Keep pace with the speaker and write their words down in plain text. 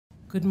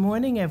Good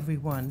morning,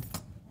 everyone.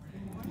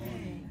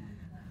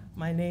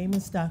 My name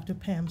is Dr.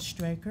 Pam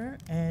Straker,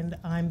 and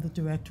I'm the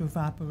Director of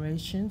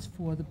Operations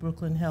for the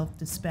Brooklyn Health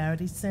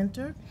Disparity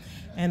Center,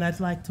 and I'd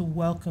like to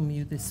welcome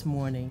you this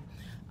morning.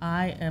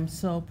 I am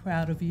so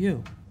proud of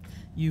you.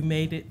 You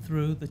made it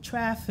through the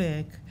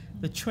traffic,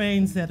 the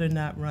trains that are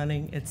not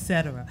running,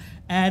 etc.,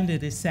 and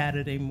it is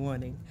Saturday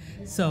morning,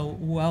 so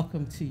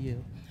welcome to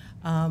you.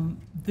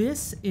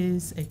 This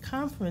is a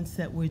conference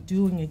that we're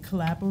doing in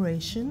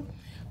collaboration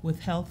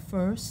with Health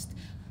First.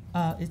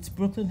 It's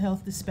Brooklyn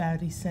Health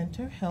Disparity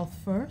Center, Health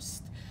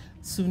First,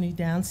 SUNY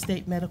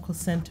Downstate Medical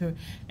Center,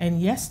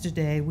 and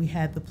yesterday we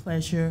had the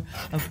pleasure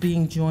of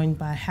being joined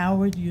by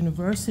Howard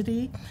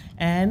University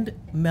and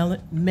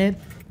Medinova.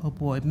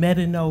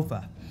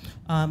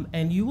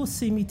 And you will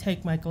see me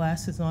take my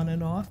glasses on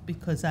and off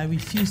because I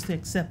refuse to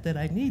accept that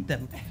I need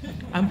them.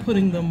 I'm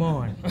putting them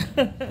on.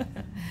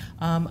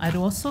 I'd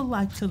also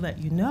like to let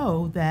you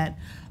know that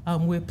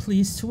we're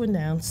pleased to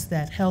announce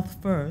that Health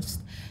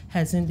First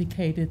has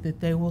indicated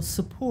that they will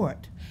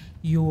support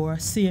your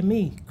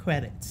CME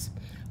credits.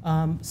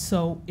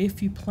 So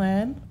if you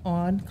plan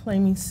on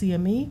claiming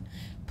CME,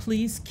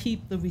 please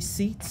keep the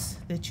receipts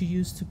that you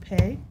use to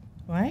pay,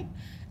 right?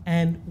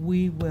 And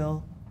we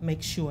will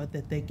make sure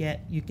that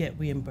you get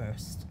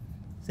reimbursed.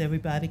 Has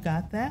everybody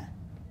got that?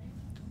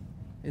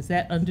 Is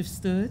that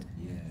understood?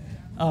 Yeah.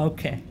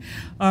 Okay.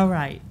 All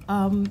right.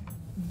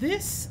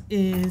 This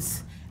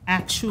is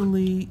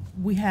actually,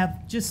 we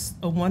have just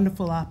a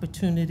wonderful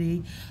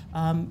opportunity.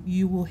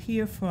 You will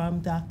hear from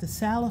Dr.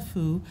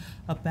 Salifu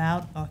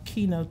about our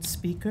keynote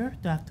speaker,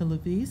 Dr.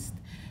 Leviste,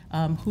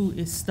 who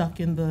is stuck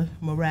in the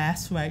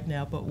morass right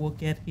now, but we'll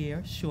get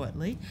here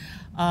shortly.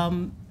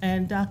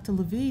 And Dr.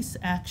 Leviste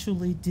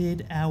actually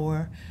did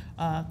our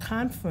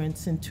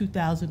conference in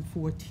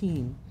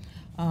 2014.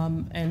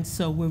 And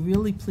so we're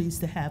really pleased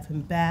to have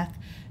him back,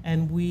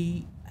 and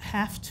we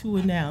have to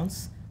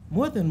announce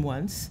more than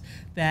once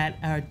that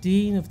our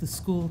Dean of the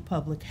School of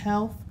Public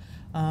Health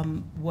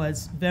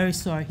was very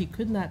sorry he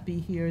could not be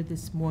here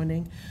this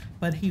morning,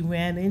 but he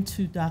ran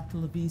into Dr.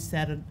 Leviste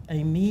at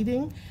a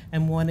meeting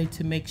and wanted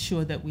to make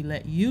sure that we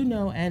let you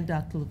know and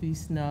Dr.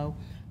 Leviste know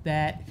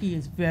that he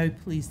is very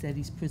pleased that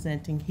he's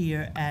presenting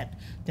here at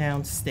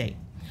Downstate.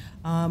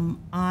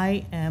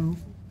 I am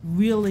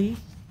really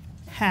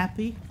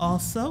happy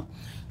also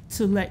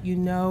to let you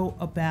know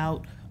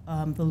about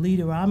the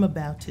leader I'm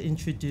about to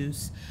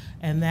introduce,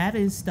 and that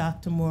is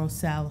Dr. Moro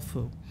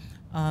Salifu.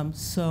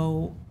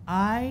 So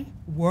I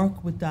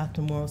work with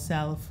Dr. Moro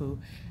Salifu,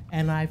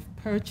 and I've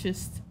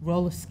purchased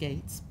roller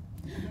skates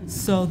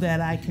so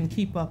that I can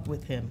keep up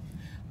with him.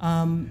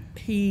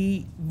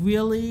 He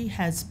really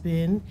has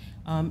been,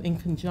 in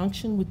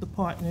conjunction with the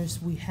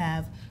partners we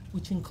have,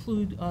 which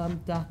include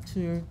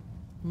Dr.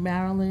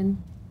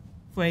 Marilyn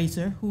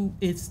Fraser, who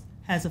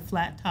has a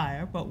flat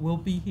tire, but will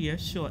be here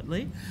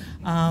shortly.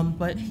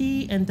 But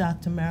he and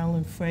Dr.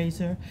 Marilyn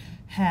Fraser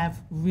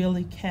have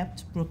really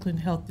kept Brooklyn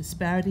Health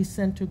Disparity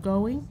Center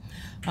going.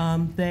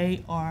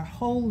 They are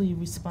wholly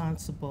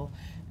responsible,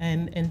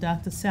 and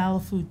Dr.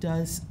 Salifu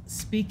does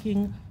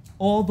speaking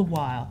all the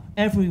while,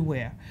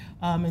 everywhere.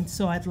 And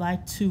so I'd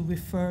like to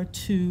refer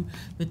to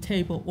the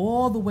table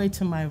all the way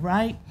to my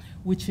right,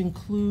 which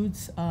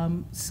includes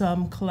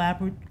some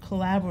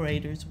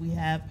collaborators we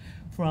have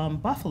from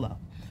Buffalo.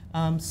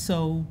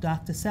 So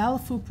Dr.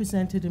 Salifu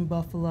presented in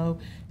Buffalo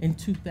in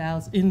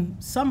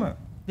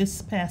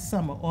this past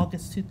summer,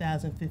 August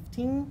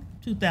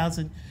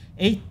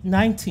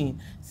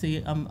 2019.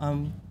 See,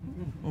 I'm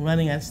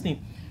running out of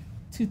steam.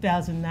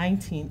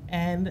 2019,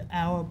 and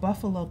our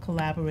Buffalo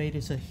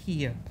collaborators are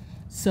here.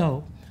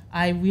 So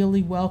I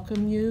really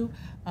welcome you.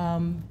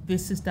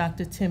 This is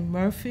Dr. Tim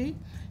Murphy,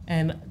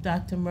 and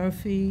Dr.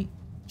 Murphy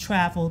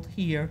traveled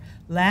here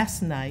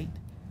last night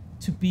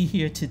to be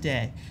here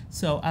today.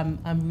 So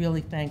I'm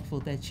really thankful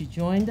that you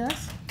joined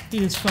us.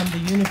 He is from the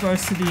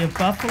University of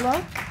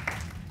Buffalo.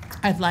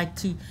 I'd like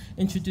to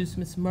introduce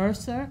Ms.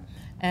 Mercer,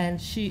 and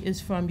she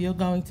is from, you're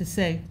going to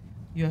say,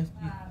 the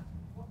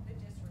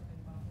district in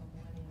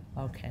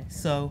Buffalo. Okay,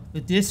 so the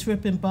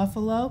district in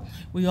Buffalo.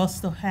 We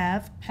also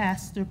have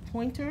Pastor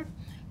Pointer,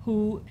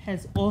 who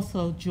has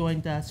also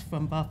joined us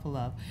from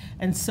Buffalo.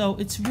 And so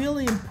it's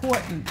really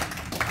important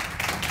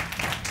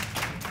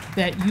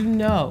that you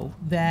know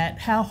that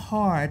how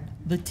hard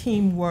the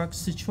team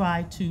works to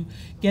try to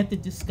get the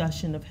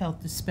discussion of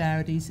health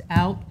disparities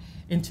out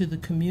into the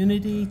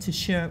community, to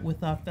share it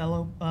with our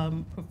fellow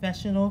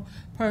professional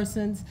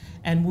persons,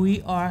 and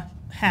we are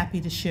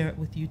happy to share it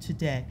with you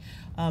today.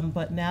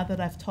 But now that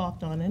I've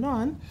talked on and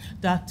on,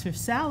 Dr.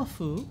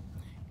 Salifu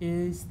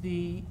is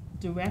the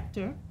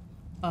director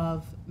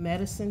of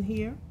medicine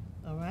here,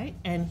 all right?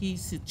 And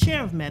he's the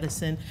chair of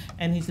medicine,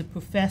 and he's a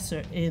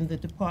professor in the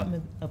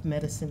Department of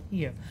Medicine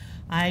here.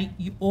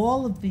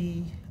 All of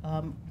the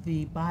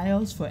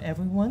bios for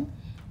everyone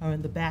are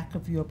in the back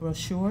of your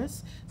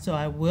brochures, so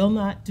I will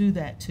not do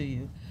that to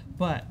you.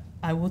 But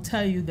I will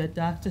tell you that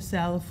Dr.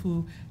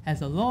 Salifu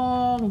has a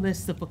long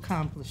list of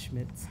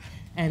accomplishments,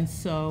 And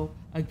so,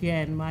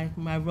 again,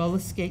 my roller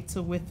skates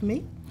are with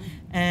me,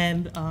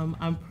 and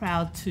I'm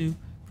proud to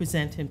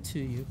present him to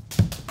you.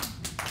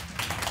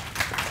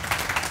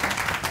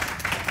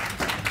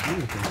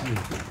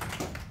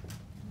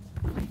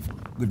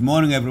 Good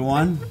morning,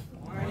 everyone.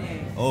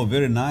 Morning. Oh,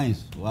 very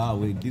nice. Wow,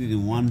 we did it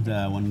in one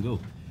go.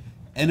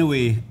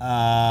 Anyway,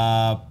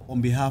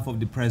 on behalf of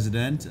the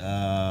president,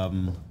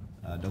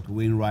 Dr.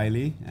 Wayne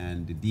Riley,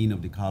 and the Dean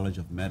of the College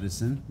of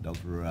Medicine,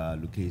 Dr.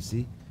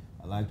 Lucchesi,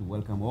 I'd like to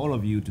welcome all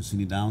of you to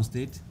SUNY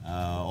Downstate,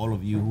 all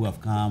of you who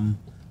have come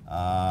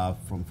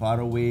from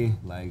far away,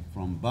 like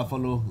from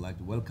Buffalo. I'd like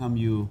to welcome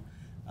you.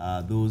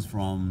 Those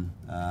from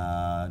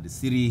the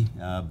city,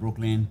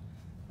 Brooklyn,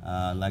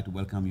 I'd like to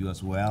welcome you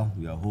as well.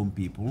 You are home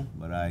people,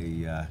 but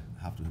I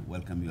have to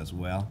welcome you as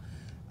well.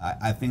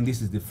 I think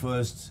this is the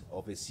first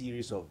of a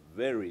series of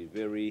very,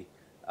 very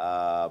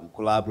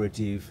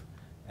collaborative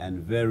and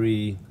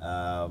very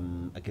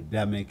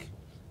academic,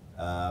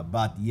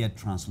 but yet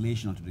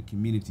translational to the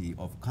community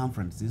of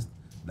conferences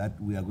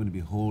that we are going to be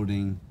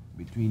holding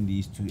between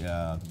these two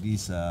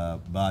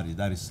bodies.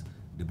 That is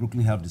the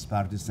Brooklyn Health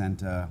Disparity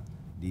Center,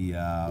 the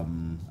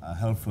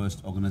Health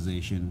First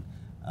organization,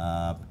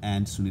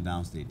 and SUNY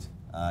Downstate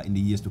in the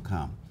years to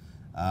come.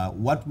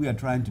 What we are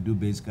trying to do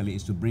basically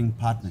is to bring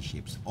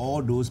partnerships,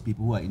 all those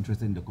people who are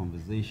interested in the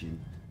conversation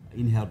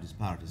in health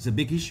disparities. It's a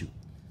big issue.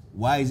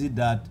 Why is it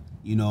that,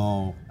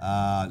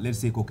 let's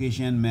say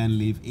Caucasian men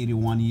live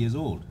 81 years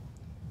old,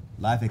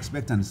 life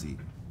expectancy,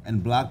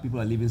 and black people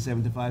are living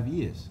 75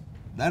 years?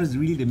 That is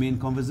really the main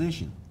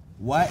conversation.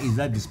 Why is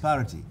that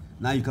disparity?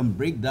 Now you can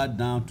break that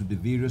down to the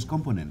various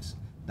components: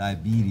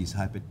 diabetes,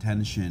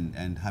 hypertension,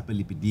 and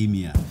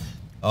hyperlipidemia.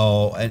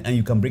 And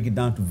you can break it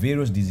down to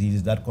various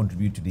diseases that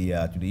contribute to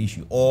the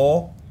issue,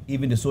 or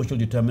even the social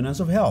determinants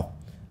of health.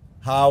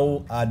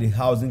 How are the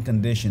housing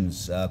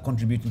conditions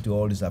contributing to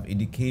all this stuff?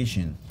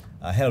 Education,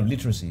 health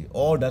literacy,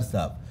 all that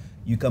stuff.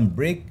 You can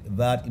break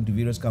that into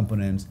various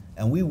components,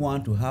 and we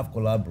want to have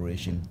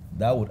collaboration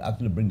that would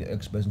actually bring the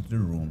experts into the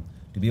room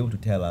to be able to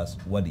tell us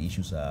what the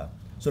issues are,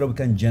 so that we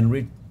can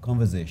generate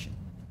conversation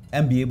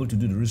and be able to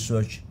do the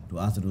research to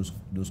answer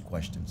those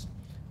questions.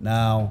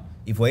 Now,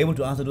 if we're able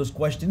to answer those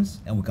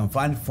questions and we can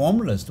find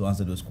formulas to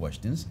answer those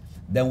questions,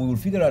 then we will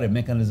figure out a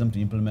mechanism to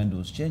implement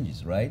those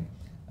changes, right?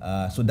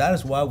 So that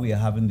is why we are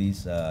having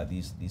these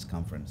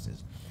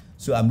conferences.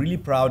 So I'm really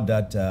proud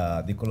that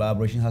the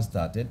collaboration has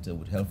started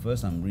with Health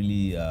First. I'm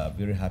really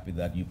very happy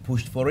that you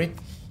pushed for it.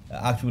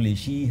 Actually,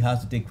 she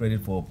has to take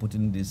credit for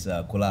putting this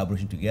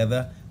collaboration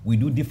together. We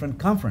do different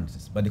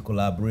conferences, but the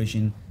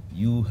collaboration,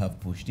 you have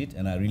pushed it,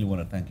 and I really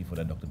want to thank you for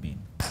that, Dr. Beane.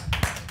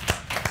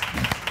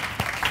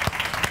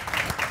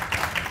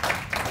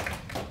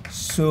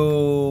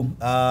 So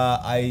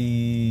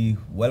I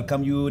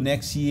welcome you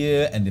next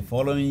year and the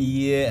following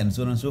year and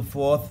so on and so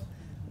forth.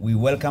 We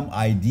welcome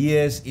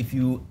ideas. If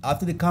you,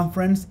 after the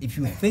conference, if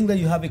you think that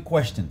you have a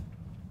question,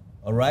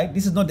 all right,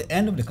 this is not the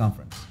end of the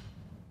conference.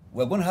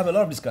 We're going to have a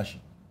lot of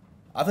discussion.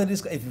 After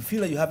this, if you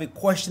feel that you have a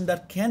question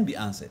that can be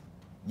answered,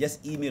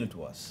 just email it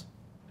to us.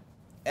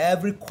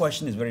 Every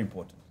question is very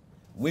important.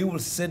 We will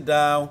sit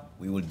down,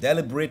 we will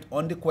deliberate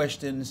on the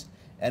questions,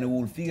 and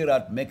we will figure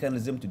out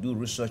mechanism to do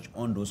research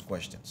on those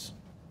questions,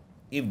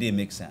 if they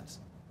make sense,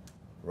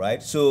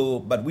 right? So,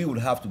 but we will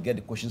have to get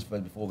the questions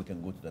first before we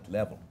can go to that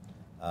level.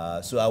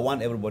 So I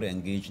want everybody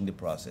engaged in the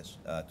process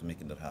to make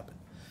that happen.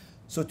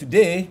 So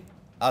today,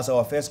 as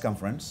our first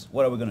conference,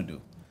 what are we going to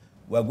do?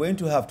 We're going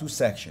to have two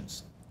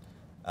sections.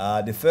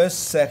 The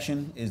first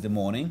section is the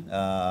morning.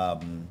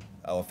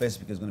 Our first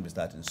speaker is going to be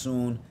starting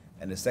soon,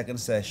 and the second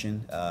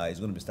session is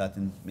going to be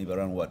starting maybe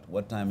around what?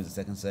 What time is the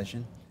second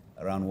session?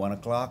 Around 1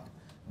 o'clock.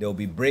 There will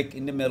be break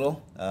in the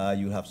middle.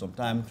 You'll have some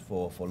time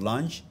for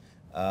lunch.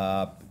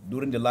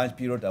 During the lunch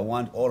period, I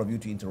want all of you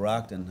to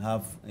interact and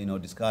have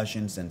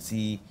discussions and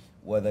see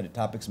whether the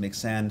topics make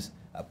sense,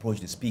 approach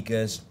the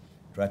speakers,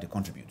 try to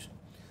contribute.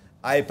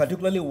 I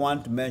particularly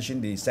want to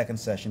mention the second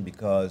session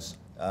because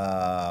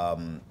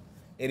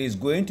it is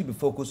going to be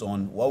focused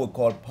on what we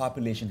call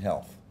population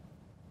health.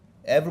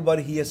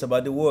 Everybody hears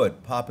about the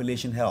word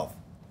population health.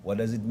 What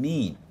does it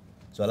mean?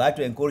 So I'd like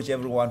to encourage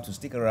everyone to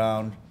stick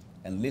around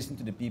and listen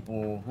to the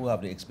people who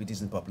have the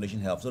expertise in population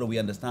health so that we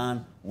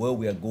understand where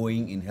we are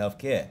going in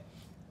healthcare.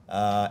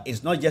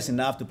 It's not just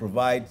enough to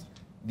provide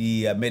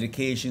the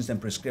medications and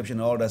prescription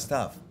and all that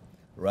stuff,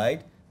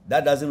 right?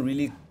 That doesn't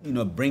really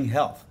bring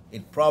health.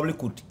 It probably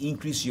could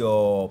increase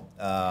your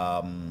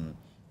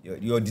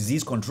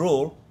disease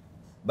control,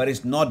 but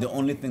it's not the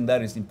only thing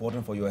that is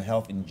important for your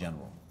health in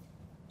general.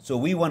 So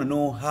we want to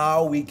know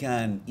how we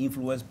can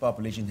influence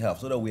population health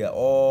so that we are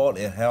all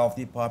a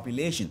healthy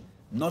population,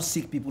 not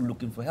sick people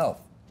looking for health,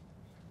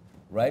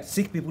 right?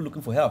 Sick people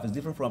looking for health is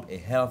different from a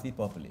healthy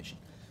population.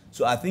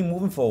 So I think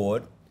moving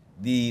forward,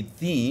 the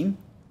theme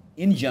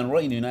in general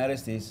in the United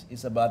States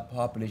is about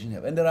population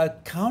health. And there are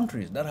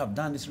countries that have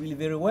done this really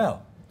very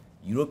well.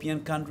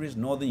 European countries,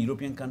 Northern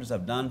European countries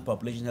have done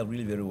population health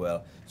really very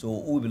well. So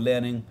we'll be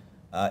learning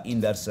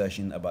in that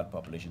session about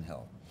population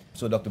health.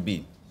 So Dr.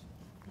 Beane.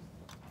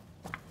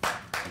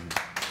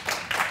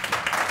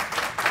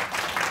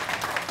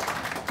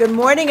 Good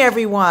morning,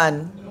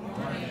 everyone.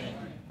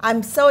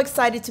 I'm so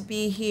excited to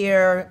be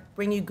here,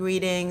 bring you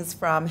greetings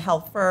from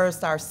Health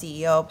First, our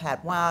CEO,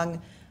 Pat Wang,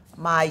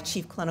 my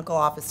Chief Clinical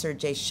Officer,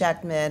 Jay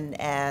Schechtman,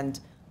 and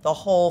the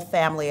whole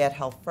family at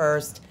Health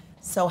First.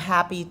 So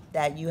happy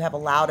that you have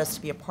allowed us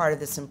to be a part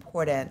of this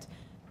important,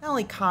 not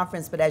only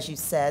conference, but as you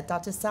said,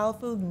 Dr.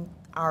 Salifu,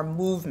 our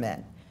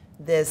movement,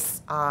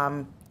 this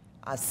a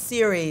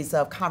series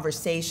of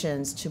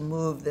conversations to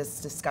move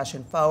this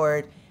discussion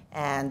forward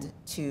and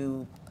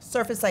to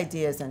surface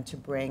ideas and to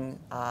bring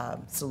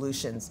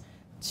solutions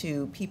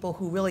to people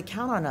who really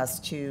count on us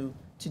to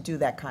do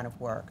that kind of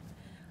work.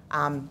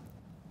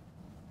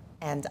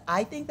 And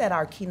I think that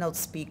our keynote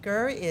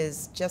speaker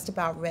is just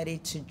about ready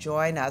to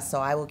join us,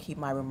 so I will keep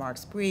my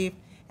remarks brief,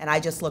 and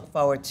I just look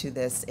forward to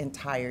this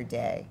entire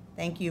day.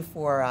 Thank you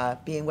for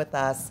being with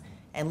us,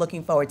 and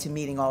looking forward to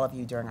meeting all of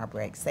you during our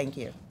breaks. Thank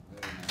you.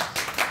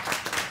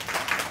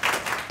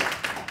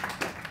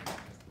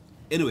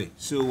 Anyway,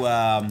 so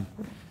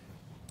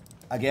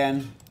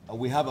again,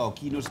 we have our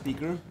keynote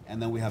speaker,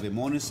 and then we have a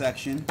morning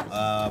section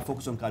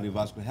focused on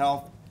cardiovascular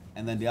health,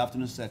 and then the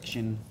afternoon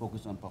section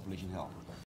focused on population health.